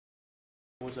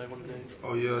Was able to do?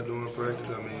 Oh yeah, during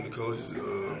practice, I mean the coaches,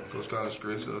 Coach kind of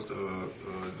stressed us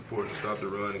it's important to stop the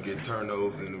run and get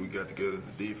turnovers, and we got together as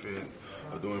a defense.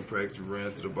 During practice, we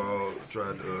ran to the ball,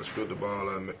 tried to strip the ball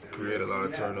out, create a lot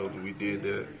of turnovers, and we did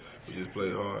that. We just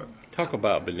played hard. Talk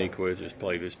about Benardrick's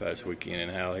play this past weekend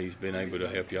and how he's been able to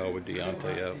help y'all with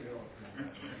Deontay out.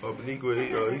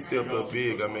 Benardrick, he stepped up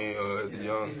big. I mean, as a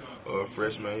young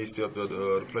freshman, he stepped up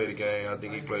to play the game. I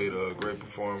think he played a great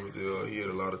performance. He had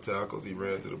a lot of tackles. He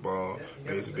ran to the ball,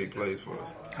 made some big plays for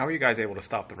us. How are you guys able to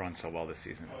stop the run so well this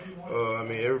season? I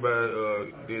mean,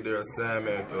 everybody did their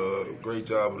assignment. Great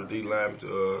job with the D lineman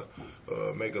to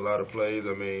make a lot of plays.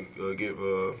 I mean, give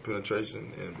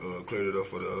penetration and cleared it up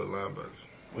for the linebackers.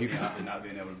 Well, you've not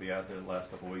being able to be out there the last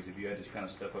couple of weeks. Have you had to kind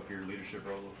of step up your leadership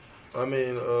role? I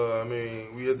mean,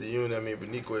 we as a unit. I mean,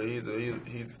 Benardrick,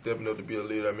 he's stepping up to be a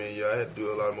leader. I mean, yeah, I had to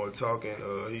do a lot more talking.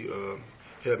 He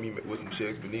helped me with some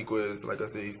checks. Benardrick, like I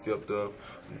said, he stepped up.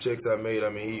 Some checks I made. I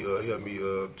mean, he helped me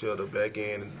tell the back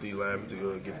end and the D lineman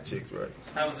to get the checks right.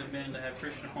 How's it been to have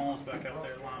Christian Holmes back out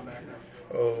there at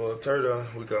linebacker? Turtle,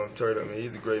 we call him Turtle. I mean,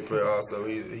 he's a great player also.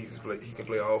 He can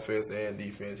play offense and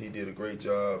defense. He did a great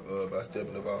job by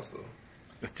stepping up also.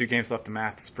 With 2 games left, the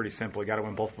math is pretty simple. You got to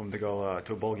win both of them to go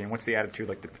to a bowl game. What's the attitude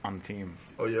like on the team?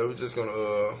 Oh yeah, we're just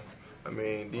gonna. I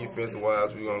mean,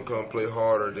 defensive-wise, we're gonna come play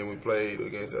harder than we played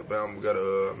against Alabama. We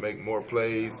gotta make more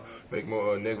plays, make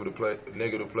more negative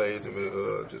plays,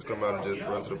 and just come out and just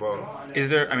run to the ball.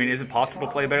 Is it possible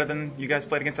to play better than you guys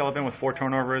played against Alabama with 4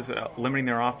 turnovers, limiting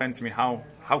their offense? I mean, how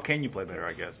can you play better,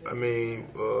 I guess? I mean,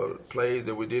 plays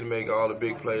that we didn't make, all the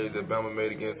big plays that Alabama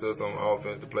made against us on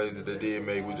offense, the plays that they did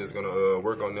make, we're just going to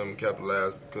work on them and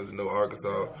capitalize because,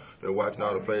 Arkansas, they're watching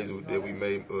all the plays that we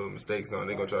made mistakes on.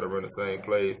 They're going to try to run the same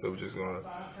plays, so we're just going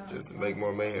to make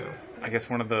more mayhem. I guess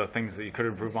one of the things that you could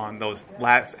improve on, those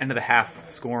last end of the half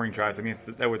scoring drives, I mean,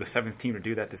 they were the 7th team to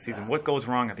do that this season. What goes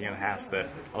wrong at the end of halves that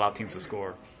allow teams to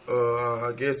score?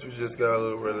 I guess we just got a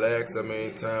little relaxed. I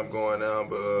mean, time going on,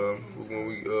 but when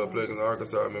we play against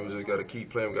Arkansas, I mean, we just got to keep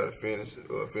playing. We got to finish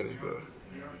better.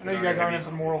 I know you guys aren't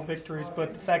into moral victories,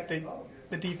 but the fact that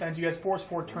the defense, you guys forced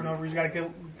 4 turnovers, you got to get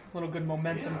a little good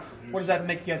momentum. What does that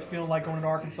make you guys feel like going into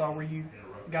Arkansas, where you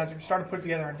guys are starting to put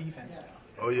together on defense?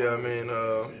 Oh yeah, I mean,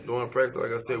 during practice,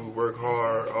 like I said, we work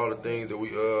hard. All the things that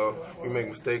we make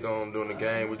mistake on during the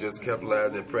game, we just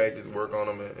capitalize at practice, work on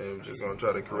them, and we're just gonna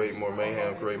try to create more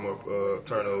mayhem, create more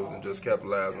turnovers, and just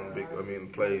capitalize on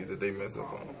plays that they mess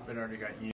up on.